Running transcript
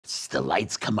the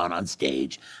lights come on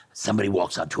stage. Somebody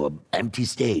walks onto an empty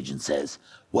stage and says,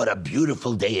 "What a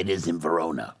beautiful day it is in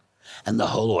Verona." And the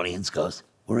whole audience goes,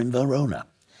 "We're in Verona."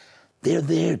 They're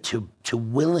there to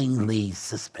willingly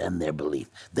suspend their belief.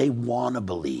 They want to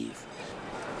believe.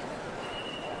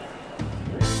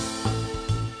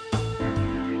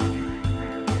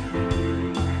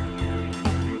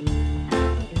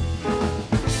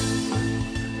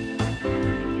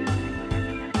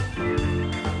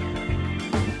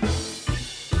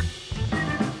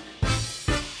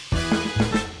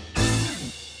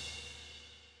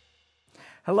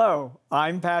 Hello,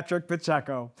 I'm Patrick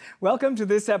Pacheco. Welcome to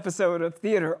this episode of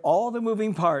Theater, All the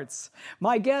Moving Parts.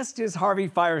 My guest is Harvey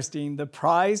Fierstein, the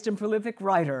prized and prolific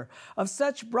writer of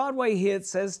such Broadway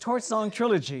hits as Song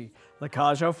Trilogy,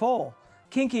 Cage Aux Folles,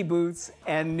 Kinky Boots,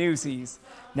 and Newsies.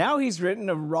 Now he's written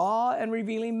a raw and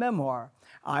revealing memoir,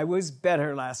 I Was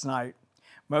Better Last Night.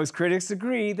 Most critics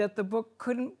agree that the book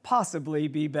couldn't possibly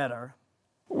be better.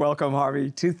 Welcome,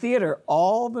 Harvey, to Theater,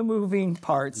 All the Moving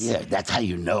Parts. Yeah, that's how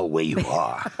you know where you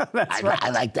are. That's right. I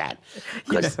like that,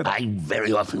 because I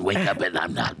very often wake up and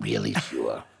I'm not really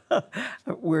sure.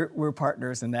 We're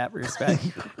partners in that respect.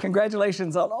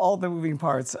 Congratulations on all the moving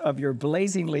parts of your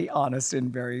blazingly honest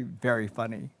and very, very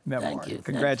funny memoir. Thank you.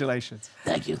 Congratulations.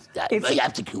 Thank you. You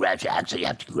have to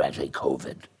congratulate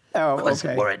COVID. Oh, Because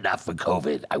okay. were it not for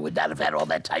COVID, I would not have had all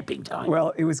that typing time.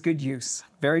 Well, it was good use,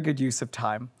 very good use of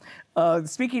time.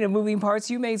 Speaking of moving parts,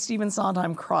 you made Stephen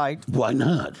Sondheim cry. Why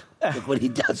not? Look what he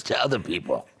does to other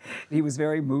people. He was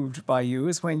very moved by you,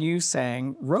 is when you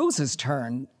sang Rose's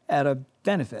Turn at a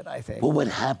benefit, I think. Well, what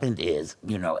happened is,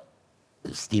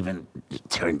 Stephen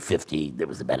turned 50. There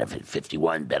was a benefit,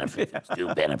 51 benefit,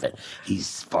 2 benefit. He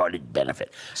farted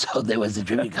benefit. So there was a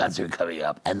tribute concert coming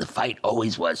up, and the fight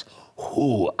always was,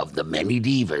 who of the many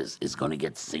divas is going to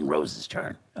get to sing Rose's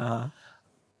Turn? Uh-huh.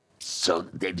 So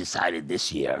they decided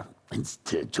this year,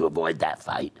 to avoid that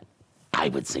fight, I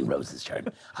would sing Rose's Turn.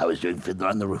 I was doing Fiddler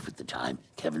on the Roof at the time.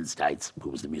 Kevin Stites, who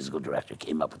was the musical director,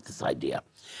 came up with this idea.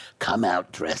 Come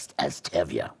out dressed as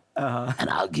Tevye. And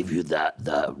I'll give you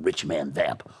the rich man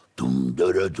vamp. Doom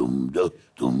da da doom da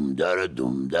doom da da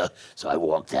doom da. So I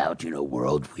walked out,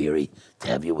 world weary,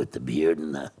 Tevye with the beard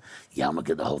and the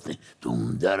yarmulke, the whole thing.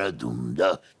 Doom da da doom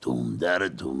da doom da da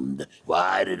doom da.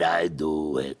 Why did I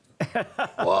do it?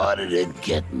 What did it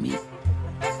get me?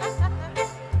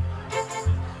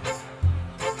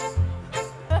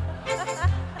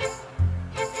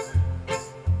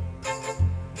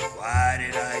 Why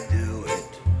did I do it?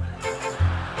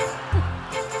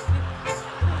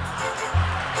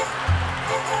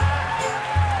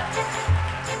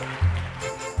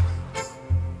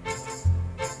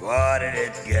 What did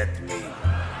it get me?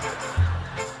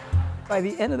 By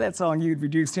the end of that song, you'd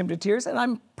reduced him to tears, and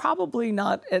I'm probably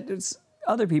not, it's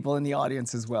other people in the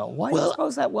audience as well. Why do you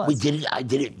suppose that was? I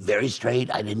did it very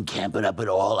straight. I didn't camp it up at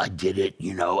all. I did it,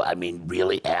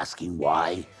 really asking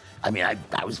why.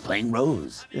 I was playing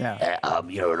Rose. Yeah.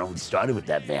 It only started with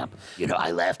that vamp.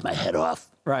 I laughed my head off.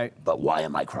 Right. But why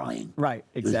am I crying? Right,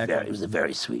 exactly. It was a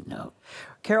very sweet note.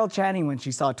 Carol Channing, when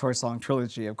she saw Song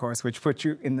Trilogy, of course, which put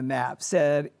you in the map,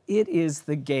 said, "It is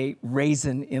the gay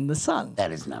raisin in the sun."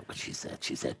 That is not what she said.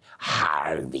 She said,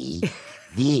 "Harvey,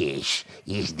 this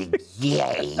is the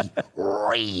gay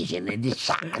raisin in the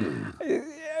sun."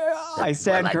 I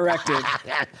stand corrected.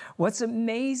 What's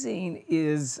amazing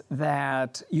is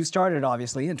that you started,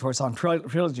 obviously, and Song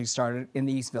Trilogy started in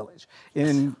the East Village,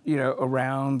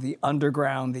 around the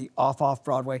underground, the off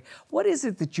Broadway. What is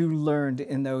it that you learned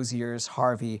in those years,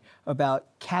 Harvey, about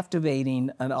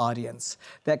captivating an audience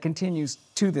that continues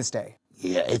to this day?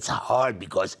 Yeah, it's hard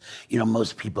because,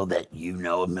 most people that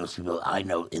and most people I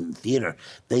know in theater,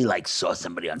 they saw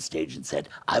somebody on stage and said,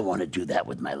 I want to do that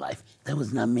with my life. That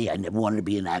was not me. I never wanted to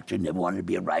be an actor, never wanted to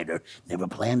be a writer, never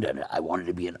planned on it. I wanted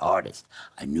to be an artist.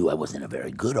 I knew I wasn't a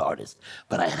very good artist,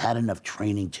 but I had enough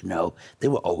training to know there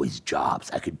were always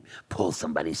jobs. I could pull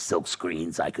somebody's silk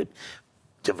screens. I could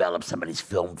develop somebody's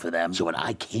film for them. So when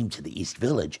I came to the East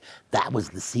Village, that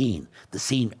was the scene. The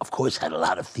scene, of course, had a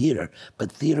lot of theater,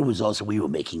 but theater was also, we were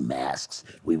making masks.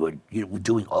 We were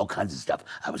doing all kinds of stuff.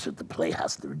 I was at the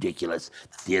Playhouse, The Ridiculous,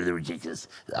 the Theater of the Ridiculous,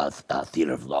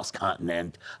 Theater of Lost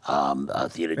Continent,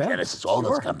 Theater Genesis, all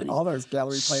those companies. All those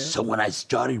gallery players. So when I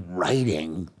started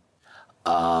writing,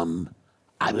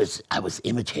 I was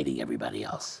imitating everybody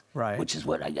else, right? Which is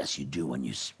what I guess you do when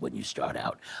you start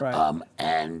out, right?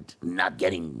 And not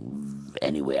getting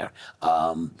anywhere.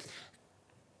 And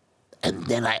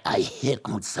then I hit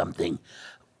on something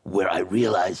where I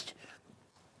realized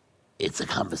it's a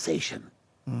conversation.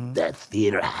 that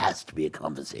theater has to be a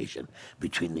conversation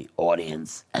between the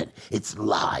audience, and it's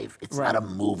live. It's not a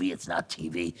movie, it's not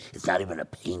TV, it's not even a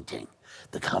painting.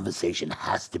 The conversation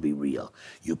has to be real.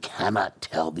 You cannot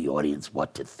tell the audience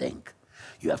what to think.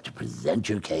 You have to present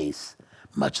your case,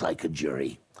 much like a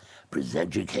jury.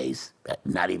 Present your case,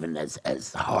 not even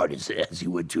as hard as you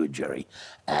would to a jury,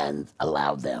 and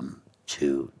allow them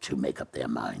to make up their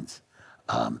minds.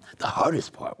 The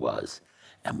hardest part was,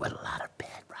 and what a lot of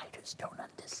bad writers don't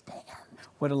understand.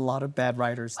 What a lot of bad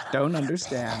writers don't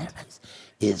understand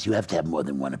is you have to have more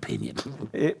than one opinion.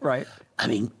 Right. I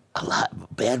mean, a lot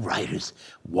of bad writers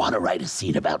want to write a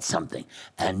scene about something,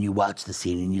 and you watch the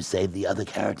scene and you say the other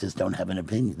characters don't have an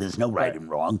opinion. There's no right and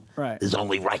wrong. Right. There's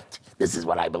only right. This is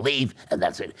what I believe, and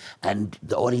that's it. And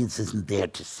the audience isn't there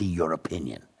to see your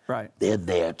opinion. Right. They're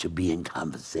there to be in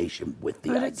conversation with the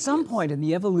But ideas. at some point in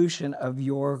the evolution of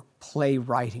your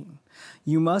playwriting,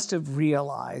 you must have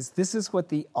realized this is what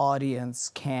the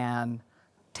audience can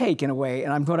take in a way.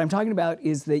 And what I'm talking about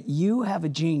is that you have a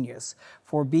genius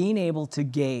for being able to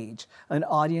gauge an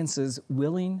audience's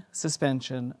willing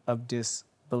suspension of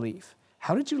disbelief.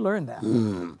 How did you learn that?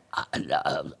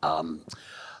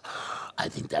 I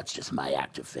think that's just my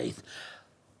act of faith.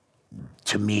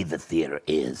 To me, the theater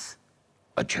is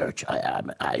a church. I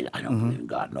don't believe in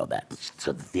God and all that.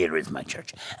 So the theater is my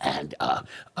church. And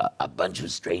a bunch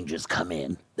of strangers come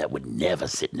in that would never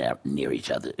sit near each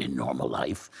other in normal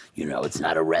life. You know, it's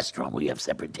not a restaurant where you have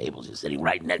separate tables. You're sitting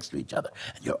right next to each other.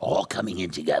 And you're all coming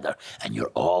in together. And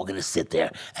you're all going to sit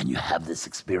there. And you have this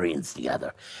experience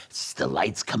together. The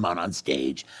lights come on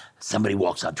stage. Somebody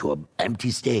walks onto an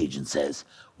empty stage and says,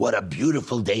 "What a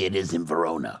beautiful day it is in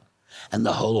Verona." And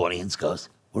the whole audience goes,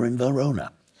 "We're in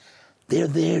Verona." They're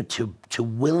there to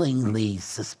willingly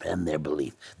suspend their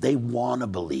belief. They want to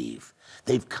believe.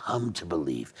 They've come to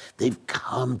believe. They've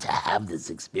come to have this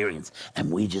experience,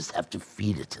 and we just have to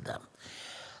feed it to them.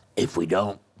 If we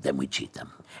don't, then we cheat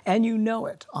them. And you know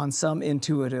it on some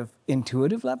intuitive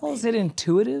level? Is it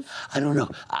intuitive? I don't know.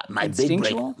 My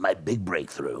big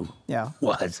breakthrough Yeah.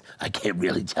 was, I can't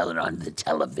really tell it on the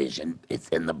television, it's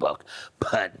in the book,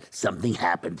 but something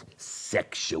happened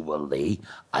sexually.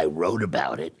 I wrote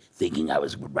about it thinking I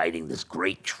was writing this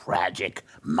great tragic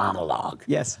monologue.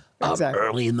 Yes, exactly.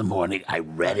 Early in the morning, I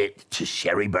read it to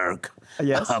Sherry Burke,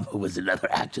 Yes. who was another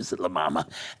actress at La Mama,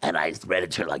 and I read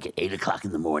it to her like at 8 o'clock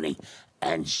in the morning,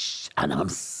 and I'm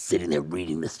sitting there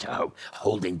reading this to her,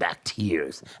 holding back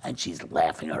tears, and she's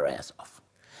laughing her ass off.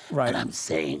 Right. And I'm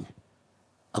saying,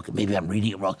 okay, maybe I'm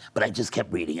reading it wrong, but I just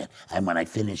kept reading it. And when I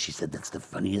finished, she said, "That's the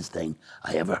funniest thing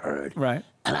I ever heard." Right.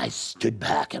 And I stood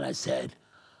back and I said,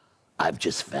 "I've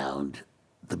just found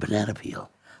the banana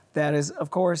peel." That is, of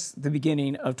course, the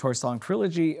beginning of Song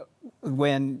Trilogy,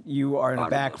 when you are in a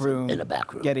back room,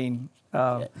 getting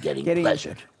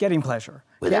pleasured. Getting pleasure.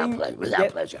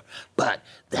 Without pleasure. But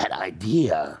that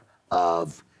idea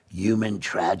of human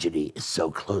tragedy is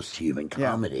so close to human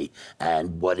comedy. Yeah.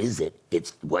 And what is it?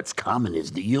 It's what's common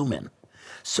is the human.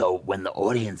 So when the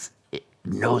audience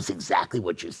knows exactly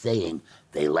what you're saying,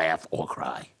 they laugh or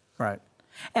cry. Right.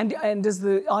 And does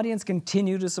the audience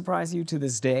continue to surprise you to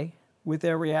this day with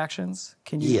their reactions?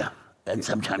 Can you? Yeah. And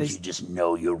sometimes you just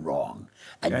know you're wrong,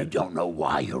 and you don't know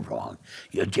why you're wrong.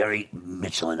 You know, Jerry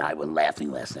Mitchell and I were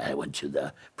laughing last night. I went to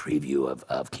the preview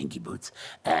of Kinky Boots,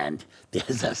 and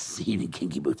there's a scene in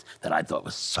Kinky Boots that I thought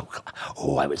was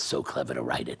I was so clever to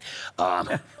write it.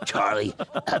 Charlie,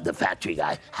 the factory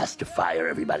guy, has to fire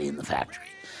everybody in the factory.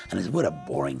 And I said, what a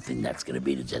boring thing that's going to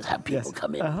be to just have people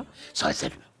come in. So I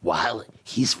said, while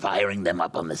he's firing them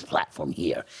up on this platform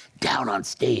here, down on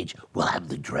stage, we'll have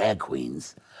the drag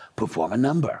queens perform a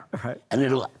number. Right. And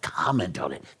it'll comment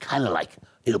on it, kind of like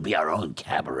it'll be our own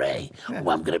cabaret. Yeah. Oh,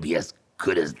 I'm going to be as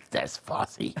good as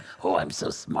Fosse. Oh, I'm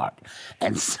so smart.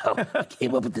 And so I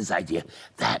came up with this idea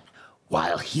that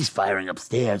while he's firing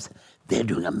upstairs, they're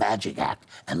doing a magic act.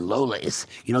 And Lola is,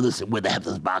 you know, this where they have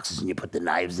those boxes and you put the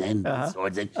knives in, the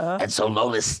swords in. And so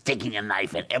Lola's sticking a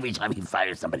knife in. Every time he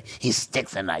fires somebody, he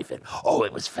sticks a knife in. Oh,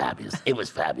 it was fabulous. It was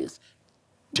fabulous.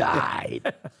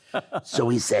 Died. So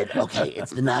he said, okay,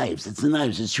 it's the knives. It's the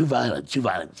knives. It's too violent, too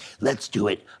violent. Let's do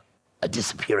it a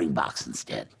disappearing box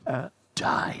instead.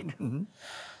 Died. Mm-hmm.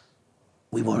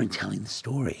 We weren't telling the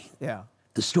story. Yeah.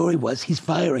 The story was he's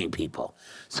firing people.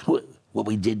 So what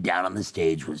we did down on the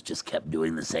stage was just kept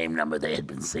doing the same number they had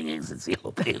been singing since the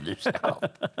opening of the show,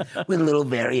 with a little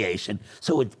variation.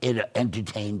 So it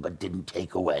entertained but didn't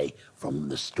take away from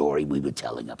the story we were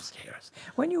telling upstairs.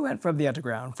 When you went from the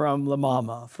underground, from La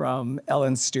Mama, from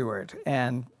Ellen Stewart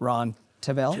and Ron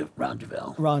Tavel? Ron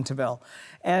Tavel. Ron Tavel.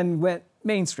 And went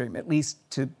mainstream, at least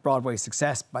to Broadway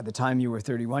success. By the time you were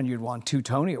 31, you'd won 2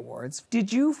 Tony Awards.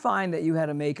 Did you find that you had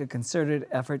to make a concerted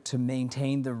effort to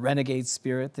maintain the renegade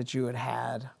spirit that you had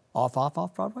had off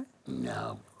Broadway?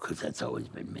 No, because that's always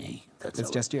been me.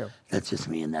 It's just you. That's just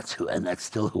me, and that's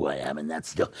still who I am, and that's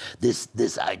still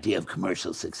this idea of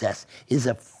commercial success is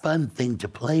a fun thing to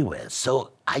play with.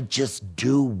 So I just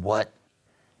do what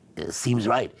seems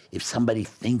right. If somebody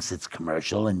thinks it's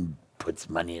commercial and puts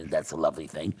money in, that's a lovely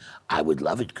thing. I would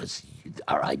love it because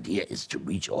our idea is to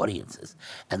reach audiences,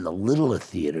 and the littler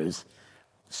theaters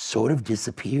sort of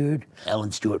disappeared.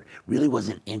 Ellen Stewart really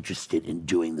wasn't interested in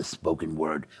doing the spoken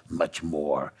word much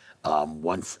more.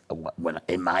 When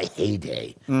in my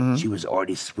heyday, she was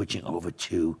already switching over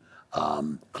to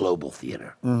global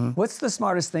theater. What's the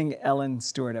smartest thing Ellen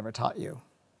Stewart ever taught you?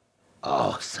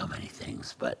 Oh, so many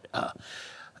things, but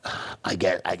I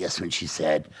guess when she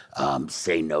said,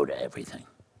 say no to everything.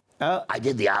 I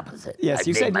did the opposite. Yes,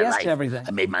 you said yes to everything.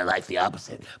 I made my life the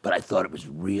opposite, but I thought it was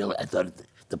real. I thought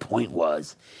the point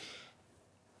was,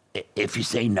 if you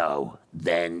say no,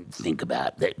 then think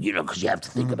about that, because you have to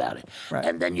think about it. Right.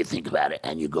 And then you think about it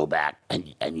and you go back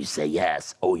and you say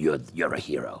yes, oh, you're a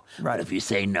hero. Right. But if you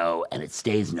say no and it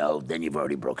stays no, then you've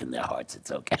already broken their hearts.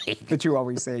 It's okay. But you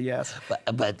always say yes.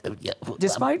 Yeah,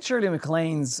 Despite Shirley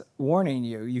MacLaine's warning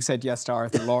you said yes to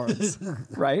Arthur Lawrence,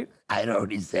 right? I'd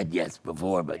already said yes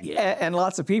before, but yeah. And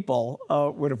lots of people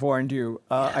would have warned you.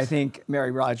 Yes. I think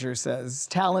Mary Rogers says,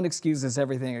 talent excuses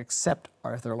everything except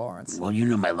Arthur Lawrence. Well, you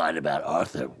know my line about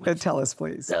Arthur. Tell us,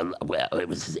 please. Well, it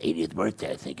was his 80th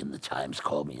birthday, I think, and the Times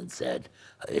called me and said,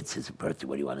 it's his birthday,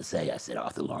 what do you want to say? I said,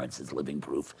 Arthur Lawrence is living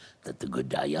proof that the good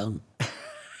die young.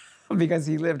 Because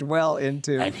he lived well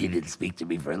into... And he didn't speak to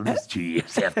me for at least 2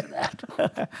 years after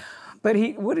that. But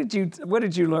what did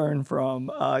you learn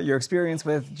from your experience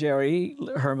with Jerry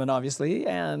Herman, obviously,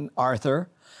 and Arthur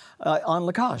on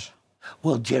La Cage?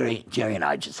 Well, Jerry and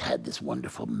I just had this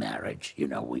wonderful marriage.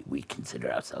 We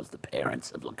consider ourselves the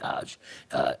parents of La Cage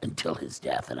until his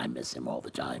death, and I miss him all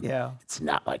the time. Yeah. It's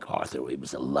not like Arthur. It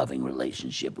was a loving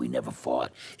relationship. We never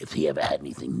fought. If he ever had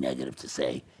anything negative to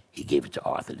say, he gave it to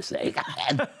Arthur to say.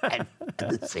 And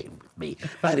the same with me.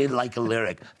 If I didn't like a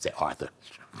lyric, I'd say, Arthur.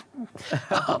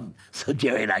 So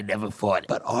Jerry and I never fought.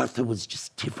 But Arthur was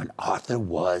just different. Arthur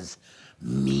was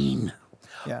mean.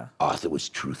 Yeah. Arthur was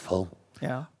truthful.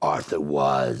 Yeah. Arthur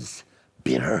was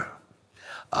bitter.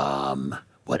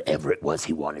 Whatever it was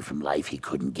he wanted from life, he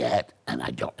couldn't get. And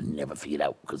I never figured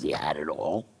out because he had it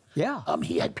all. Yeah.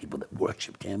 He had people that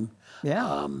worshipped him.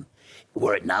 Yeah.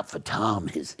 Were it not for Tom,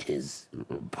 his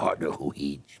partner, who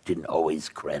he didn't always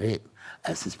credit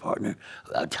as his partner,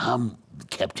 Tom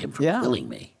kept him from killing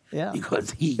me. Yeah.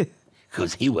 Because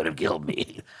he would have killed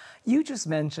me. You just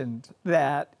mentioned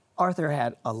that Arthur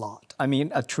had a lot. I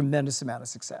mean, a tremendous amount of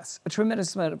success, a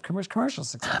tremendous amount of commercial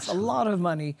success, Absolutely. A lot of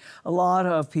money, a lot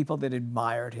of people that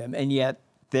admired him, and yet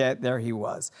there he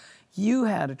was. You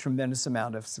had a tremendous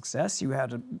amount of success. You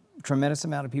had a tremendous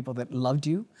amount of people that loved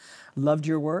you, loved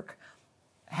your work.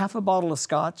 Half a bottle of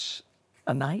scotch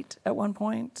a night at one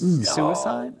point? No.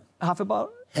 Suicide? Half a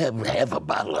bottle? Half a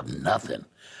bottle of nothing.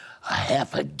 A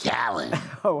half a gallon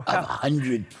Oh, wow. of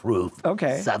 100 proof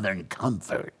Southern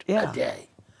Comfort a day.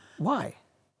 Why?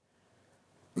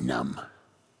 Numb.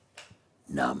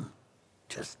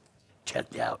 Just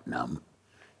checked out, numb.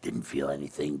 Didn't feel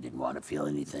anything, didn't want to feel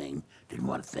anything, didn't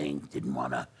want to think,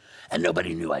 and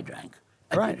nobody knew I drank.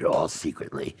 I did it all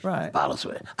secretly. Right. Bottles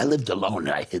I lived alone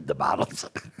and I hid the bottles.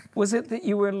 Was it that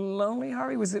you were lonely,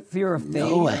 Harvey? Was it fear of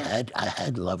failure? No, I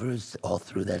had lovers all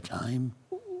through that time.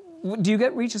 Do you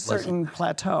reach a certain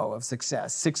plateau of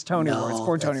success? 6 Tony Awards,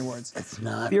 4 Tony Awards. That's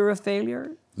not. Fear of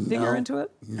failure? Figure into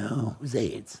it? No, it was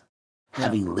AIDS. Yeah.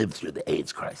 Having lived through the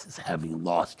AIDS crisis, having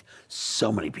lost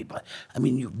so many people. I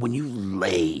mean, when you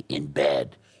lay in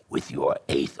bed with your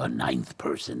 8th or 9th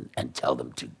person and tell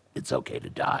them it's okay to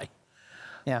die.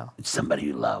 Yeah. It's somebody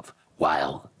you love.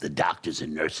 While the doctors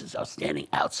and nurses are standing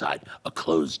outside a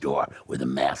closed door with a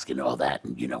mask and all that,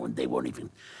 and and they won't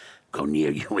even go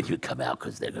near you when you come out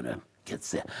because they're gonna get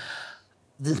sick.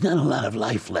 There's not a lot of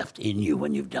life left in you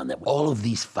when you've done that. All of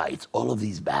these fights, all of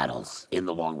these battles, in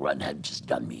the long run, had just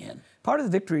done me in. Part of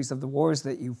the victories of the wars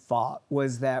that you fought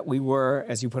was that we were,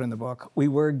 as you put in the book, we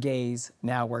were gays,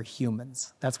 now we're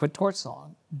humans. That's what Torch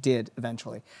Song did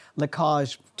eventually. La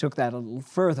Cage took that a little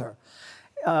further.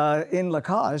 In La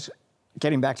Cage,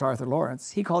 getting back to Arthur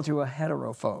Lawrence, he called you a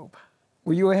heterophobe.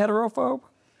 Were you a heterophobe?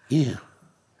 Yeah.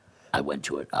 I went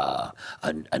to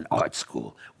an art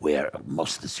school where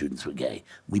most of the students were gay.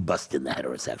 We busted in the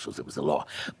heterosexuals. It was the law.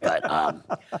 But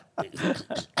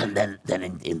and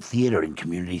then in theater, in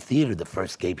community theater, the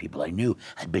first gay people I knew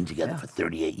had been together for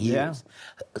 38 years.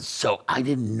 So I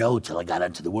didn't know till I got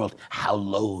into the world how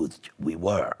loathed we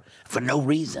were for no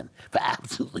reason, for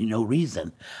absolutely no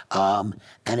reason. And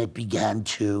it began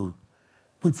to,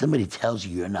 when somebody tells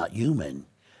you you're not human,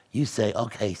 you say,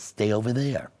 okay, stay over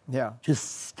there. Yeah.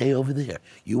 Just stay over there.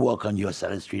 You walk on your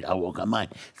side of the street, I'll walk on mine.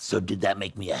 So did that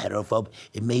make me a heterophobe?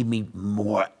 It made me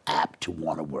more apt to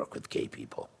want to work with gay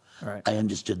people. Right. I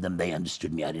understood them, they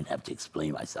understood me, I didn't have to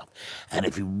explain myself. And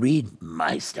if you read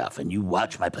my stuff and you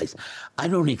watch my plays, I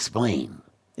don't explain.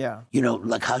 Yeah. You know,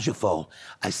 like Cage Aux Folles,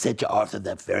 I said to Arthur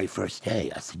that very first day,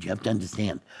 I said, you have to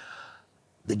understand,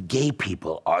 the gay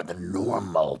people are the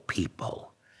normal people.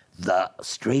 The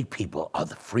straight people are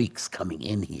the freaks coming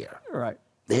in here. Right.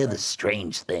 They're the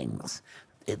strange things.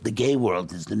 The gay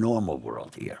world is the normal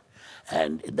world here.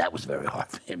 And that was very hard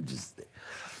for him.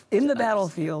 In the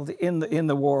battlefield, in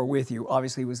the war with you,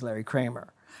 obviously was Larry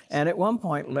Kramer. And at one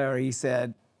point, Larry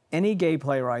said, any gay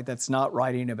playwright that's not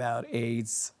writing about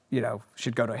AIDS, you know,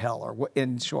 should go to hell, or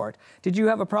in short. Did you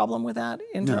have a problem with that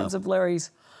in terms of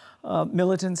Larry's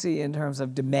militancy, in terms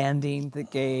of demanding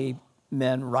that gay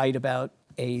men write about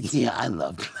AIDS? Yeah, I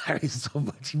loved Larry so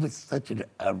much. He was such an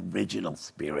original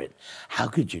spirit. How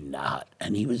could you not?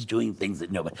 And he was doing things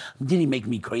that nobody... Did he make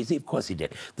me crazy? Of course he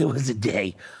did. There was a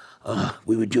day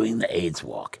we were doing the AIDS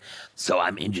walk. So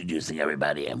I'm introducing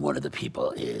everybody, and one of the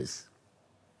people is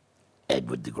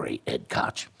Edward the Great, Ed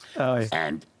Koch. Oh, yeah.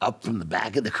 And up from the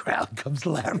back of the crowd comes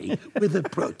Larry with a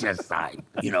protest sign,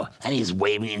 you know, and he's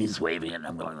waving, and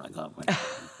I'm going like, oh my God.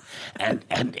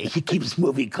 And he keeps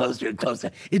moving closer and closer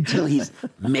until he's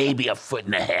maybe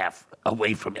 1.5 feet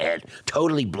away from Ed,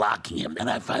 totally blocking him. And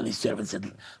I finally stood up and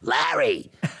said,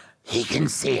 Larry, he can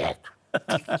see it.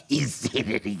 He's seen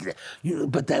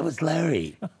it. But that was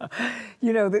Larry.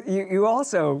 You know, you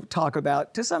also talk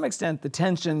about, to some extent, the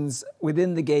tensions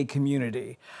within the gay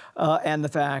community and the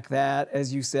fact that,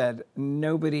 as you said,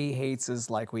 nobody hates us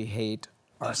like we hate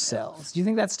ourselves. Do you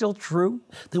think that's still true?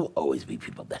 There will always be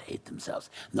people that hate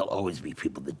themselves. And there'll always be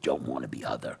people that don't want to be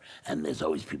other. And there's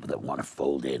always people that want to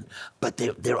fold in. But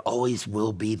there always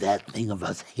will be that thing of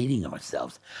us hating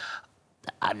ourselves.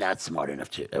 I'm not smart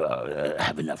enough to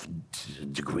have enough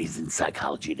degrees in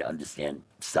psychology to understand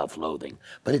self-loathing.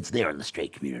 But it's there in the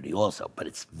straight community also. But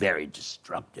it's very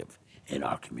destructive in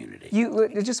our community.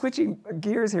 Just switching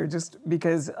gears here, just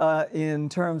because in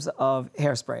terms of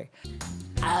Hairspray.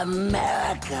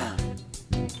 America.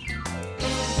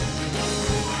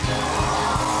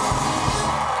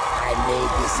 I made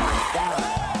this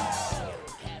myself.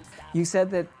 You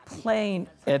said that playing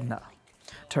Edna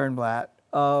Turnblatt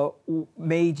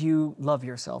made you love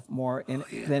yourself more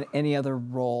than any other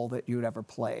role that you'd ever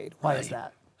played. Why is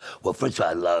that? Well, first of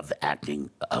all, I love acting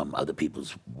other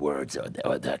people's words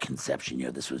or their conception. You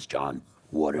know, this was John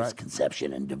Waters'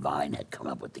 conception, and Divine had come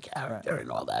up with the character and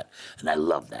all that. And I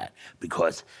love that,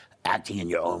 because acting in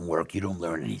your own work, you don't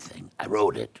learn anything. I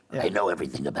wrote it. I know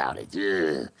everything about it.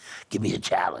 Ugh. Give me a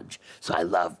challenge. So I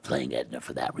love playing Edna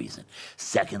for that reason.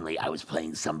 Secondly, I was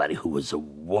playing somebody who was a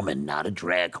woman, not a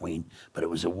drag queen, but it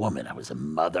was a woman. I was a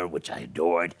mother, which I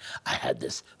adored. I had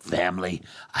this family.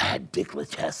 I had Dick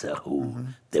Latessa, who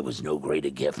there was no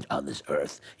greater gift on this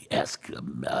earth. You ask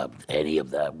any of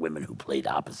the women who played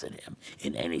opposite him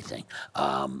in anything.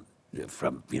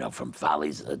 From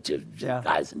follies to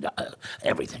guys and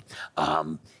everything.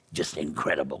 Just an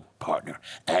incredible partner.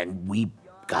 And we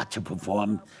got to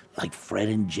perform like Fred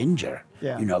and Ginger.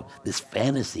 Yeah. You know, this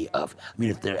fantasy of, I mean,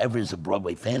 if there ever is a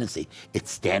Broadway fantasy,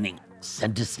 it's standing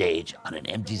center stage on an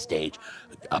empty stage,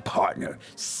 a partner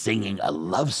singing a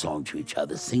love song to each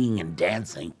other, singing and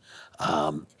dancing.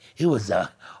 It was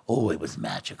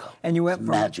magical. And you went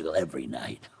from magical every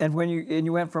night. And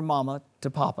you went from Mama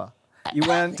to Papa. You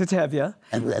went to Tevye.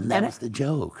 And that was the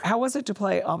joke. How was it to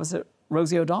play opposite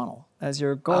Rosie O'Donnell as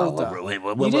your gold?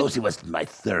 Rosie was my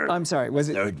third. I'm sorry, was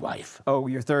it third wife? Oh,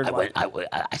 your third wife.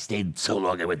 I stayed so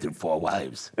long. I went through 4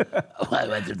 wives. I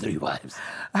went through 3 wives.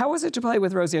 How was it to play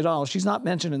with Rosie O'Donnell? She's not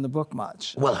mentioned in the book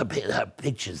much. Well, her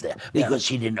picture's there because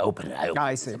she didn't open it. I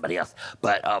opened it see. for somebody else.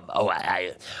 But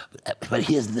but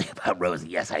here's the thing about Rosie.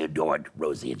 Yes, I adored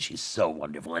Rosie, and she's so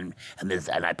wonderful. And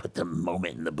I put the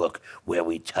moment in the book where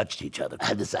we touched each other. I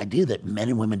had this idea that men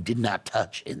and women did not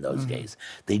touch in those days.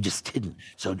 They just didn't.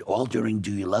 So all during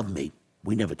Do You Love Me,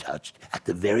 we never touched. At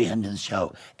the very end of the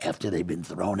show, after they've been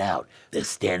thrown out, they're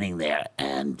standing there,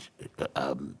 and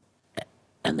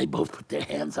And they both put their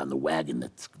hands on the wagon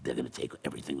that they're going to take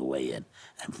everything away in.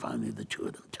 And finally, the two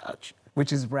of them touch.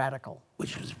 Which is radical.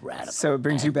 Which was radical. So it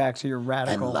brings you back to your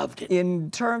radical. And loved it.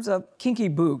 In terms of Kinky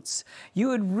Boots,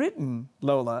 you had written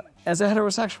Lola as a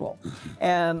heterosexual.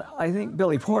 And I think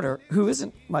Billy Porter, who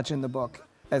isn't much in the book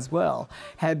as well,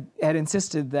 had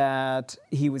insisted that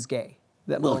he was gay.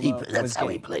 Well, that's how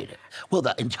he played it. Well,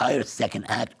 the entire second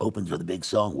act opens with a big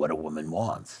song, What a Woman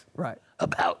Wants. Right.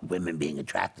 About women being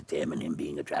attracted to him and him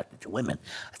being attracted to women.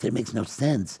 I said, it makes no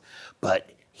sense.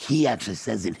 But he actually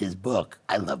says in his book,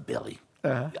 I love Billy.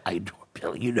 I adore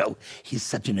Billy. You know, he's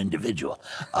such an individual.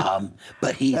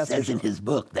 But he says in his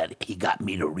book that he got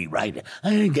me to rewrite it.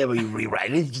 I didn't get me to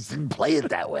rewrite it. He just didn't play it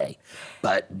that way.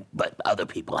 But other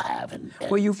people have. And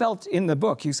well, you felt in the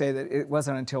book, you say that it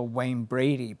wasn't until Wayne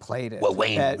Brady played it. Well,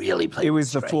 Wayne really played it. It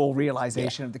was the full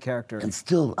realization of the character. And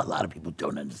still, a lot of people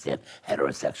don't understand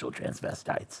heterosexual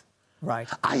transvestites. Right.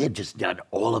 I had just done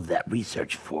all of that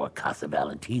research for Casa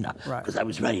Valentina. Because I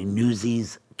was writing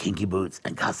Newsies, Kinky Boots,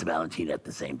 and Casa Valentina at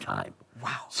the same time.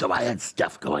 Wow. So I had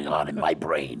stuff going on in my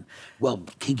brain. Well,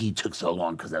 Kinky took so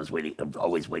long because I was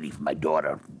always waiting for my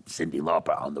daughter, Cyndi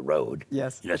Lauper, on the road.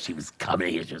 Yes. You know, she was coming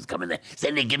here, there.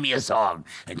 Cyndi, give me a song.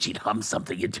 And she'd hum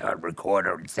something into her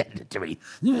recorder and send it to me.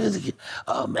 And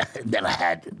then I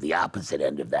had the opposite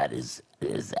end of that is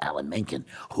Alan Menken,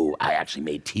 who I actually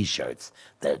made T-shirts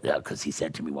because he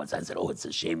said to me once, I said, oh, it's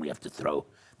a shame we have to throw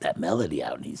that melody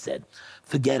out. And he said,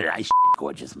 forget it, I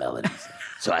gorgeous melodies.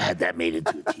 So I had that made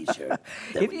into a T-shirt.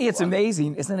 It's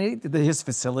amazing, isn't it? His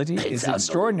facility is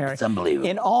extraordinary. It's unbelievable.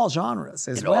 In all genres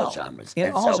as well. In all genres.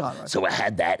 In all genres. So I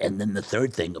had that. And then the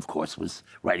third thing, of course, was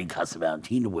writing Casa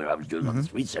Valentina, where I was doing all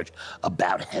this research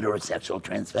about heterosexual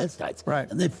transvestites. Right.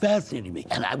 And they fascinated me.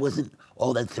 And I wasn't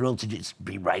all that thrilled to just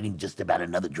be writing just about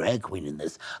another drag queen in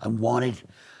this. I wanted,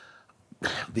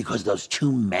 because those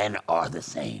two men are the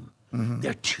same.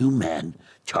 They're two men,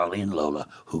 Charlie and Lola,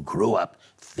 who grew up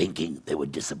thinking they were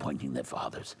disappointing their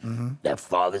fathers. Their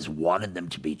fathers wanted them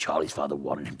to be, Charlie's father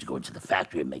wanted him to go into the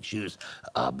factory and make shoes.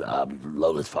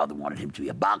 Lola's father wanted him to be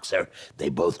a boxer. They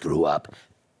both grew up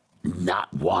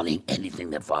not wanting anything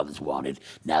their fathers wanted.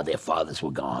 Now their fathers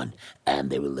were gone, and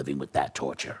they were living with that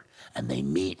torture. And they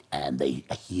meet, and they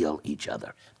heal each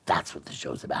other. That's what the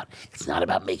show's about. It's not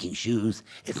about making shoes.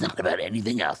 It's not about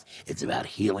anything else. It's about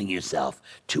healing yourself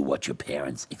to what your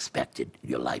parents expected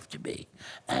your life to be,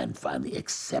 and finally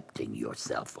accepting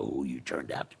yourself for who you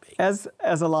turned out to be. As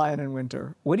a lion in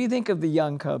winter, what do you think of the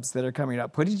young cubs that are coming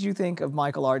up? What did you think of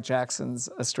Michael R. Jackson's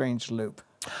A Strange Loop?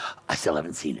 I still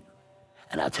haven't seen it,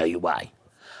 and I'll tell you why.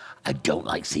 I don't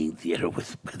like seeing theater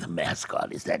with a mask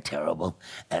on. Is that terrible?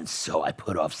 And so I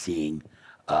put off seeing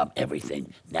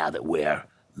everything now that we're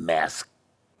mask.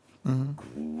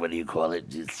 What do you call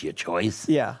it? It's your choice.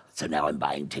 Yeah. So now I'm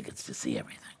buying tickets to see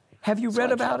everything. Have you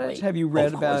read about it? Have you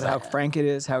read about how frank it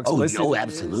is, how explicit it is? Oh,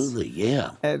 absolutely,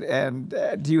 yeah. And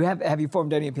do you have you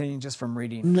formed any opinion just from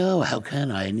reading? No, how can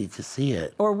I? I need to see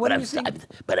it. Or what do you think?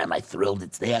 But am I thrilled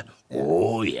it's there? Yeah.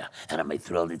 Oh, yeah. And am I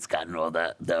thrilled it's gotten all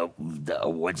the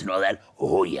awards and all that?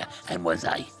 Oh, yeah. And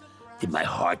did my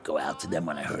heart go out to them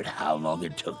when I heard how long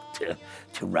it took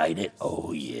to write it?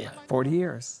 Oh, yeah. 40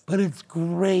 years. But it's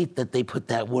great that they put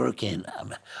that work in.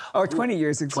 Or 20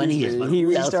 years, excuse 20 years. me.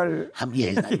 He started... Yeah,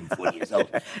 he's not even 40 years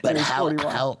old. But how,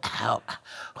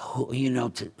 you know,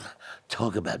 to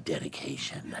talk about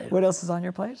dedication. What else is on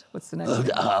your plate? What's the next thing?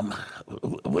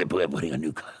 We're putting a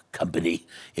new company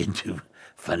into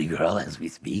Funny Girl as we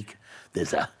speak.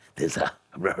 There's a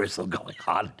rehearsal going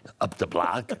on up the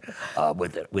block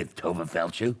with Tova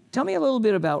Feldshuh. Tell me a little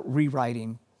bit about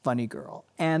rewriting Funny Girl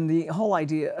and the whole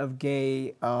idea of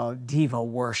gay diva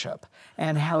worship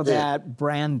and how that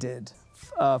branded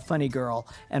Funny Girl.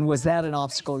 And was that an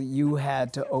obstacle you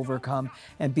had to overcome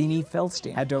and Beanie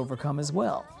Feldstein had to overcome as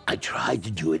well? I tried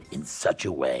to do it in such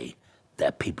a way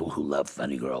that people who love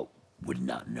Funny Girl would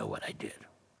not know what I did.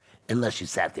 Unless you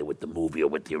sat there with the movie or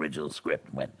with the original script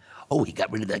and went, oh, he got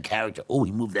rid of that character. Oh,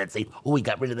 he moved that scene. Oh, he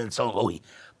got rid of that song. Oh,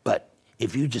 But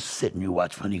if you just sit and you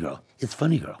watch Funny Girl, it's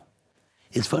Funny Girl.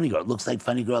 It's Funny Girl. It looks like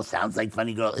Funny Girl, sounds like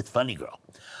Funny Girl. It's Funny Girl.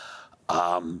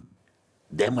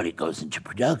 Then when it goes into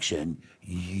production,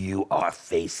 you are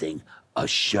facing a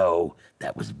show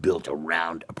that was built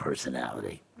around a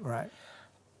personality. Right.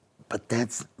 But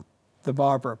that's... the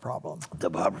Barbara problem. The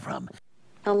Barbara problem.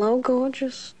 Hello,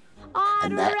 gorgeous.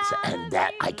 And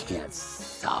that I can't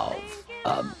solve.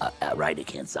 A writer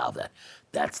can't solve that.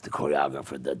 That's the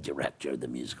choreographer, the director, the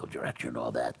musical director, and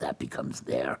all that. That becomes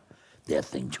their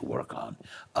thing to work on.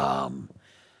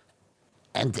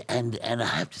 And I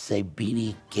have to say,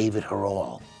 Beanie gave it her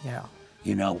all. Yeah.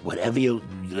 You know, whatever you're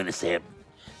gonna say,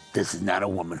 This is not a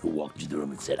woman who walked into the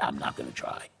room and said, I'm not going to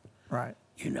try. Right.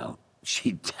 You know,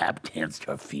 she tap danced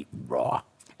her feet raw.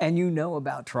 And you know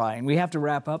about trying. We have to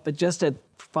wrap up, but just a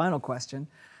final question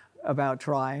about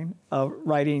trying,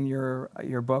 writing your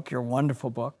book, your wonderful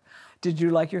book. Did you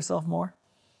like yourself more?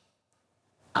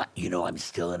 You know, I'm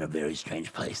still in a very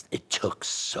strange place. It took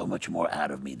so much more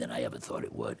out of me than I ever thought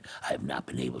it would. I have not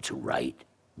been able to write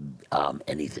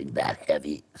anything that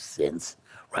heavy since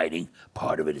writing.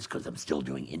 Part of it is because I'm still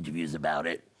doing interviews about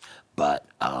it, but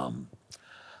a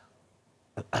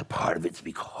part of it's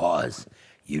because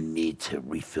you need to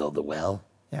refill the well.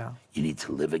 Yeah. You need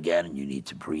to live again, and you need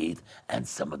to breathe, and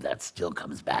some of that still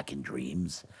comes back in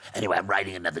dreams. Anyway, I'm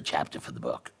writing another chapter for the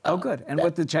book. Oh, good. And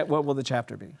what will the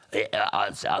chapter be?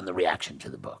 It's on the reaction to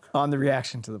the book. On the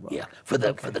reaction to the book. Yeah, for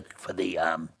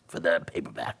the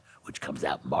paperback, which comes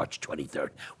out March 23rd.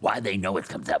 Why they know it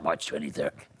comes out March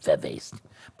 23rd, fair-faced.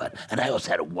 And I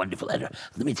also had a wonderful editor.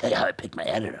 Let me tell you how I picked my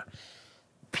editor.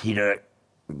 Peter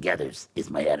Gethers is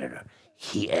my editor.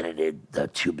 He edited the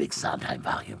 2 big Sondheim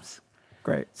volumes.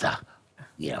 Great. So,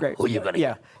 you know, Great. who you gonna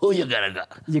go?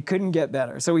 You couldn't get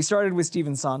better. So we started with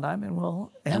Stephen Sondheim, and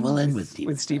we'll end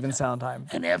with Stephen Sondheim.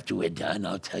 And after we're done,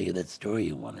 I'll tell you that story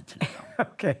you wanted to know.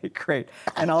 Okay, great.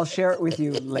 And I'll share it with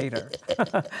you later.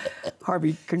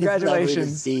 Harvey, congratulations. It's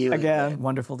lovely to see you again.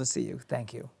 Wonderful to see you.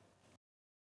 Thank you.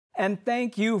 And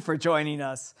thank you for joining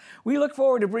us. We look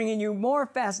forward to bringing you more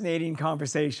fascinating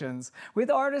conversations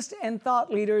with artists and thought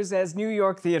leaders as New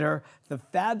York theater, the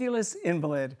fabulous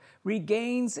invalid,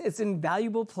 regains its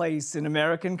invaluable place in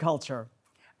American culture.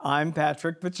 I'm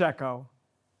Patrick Pacheco.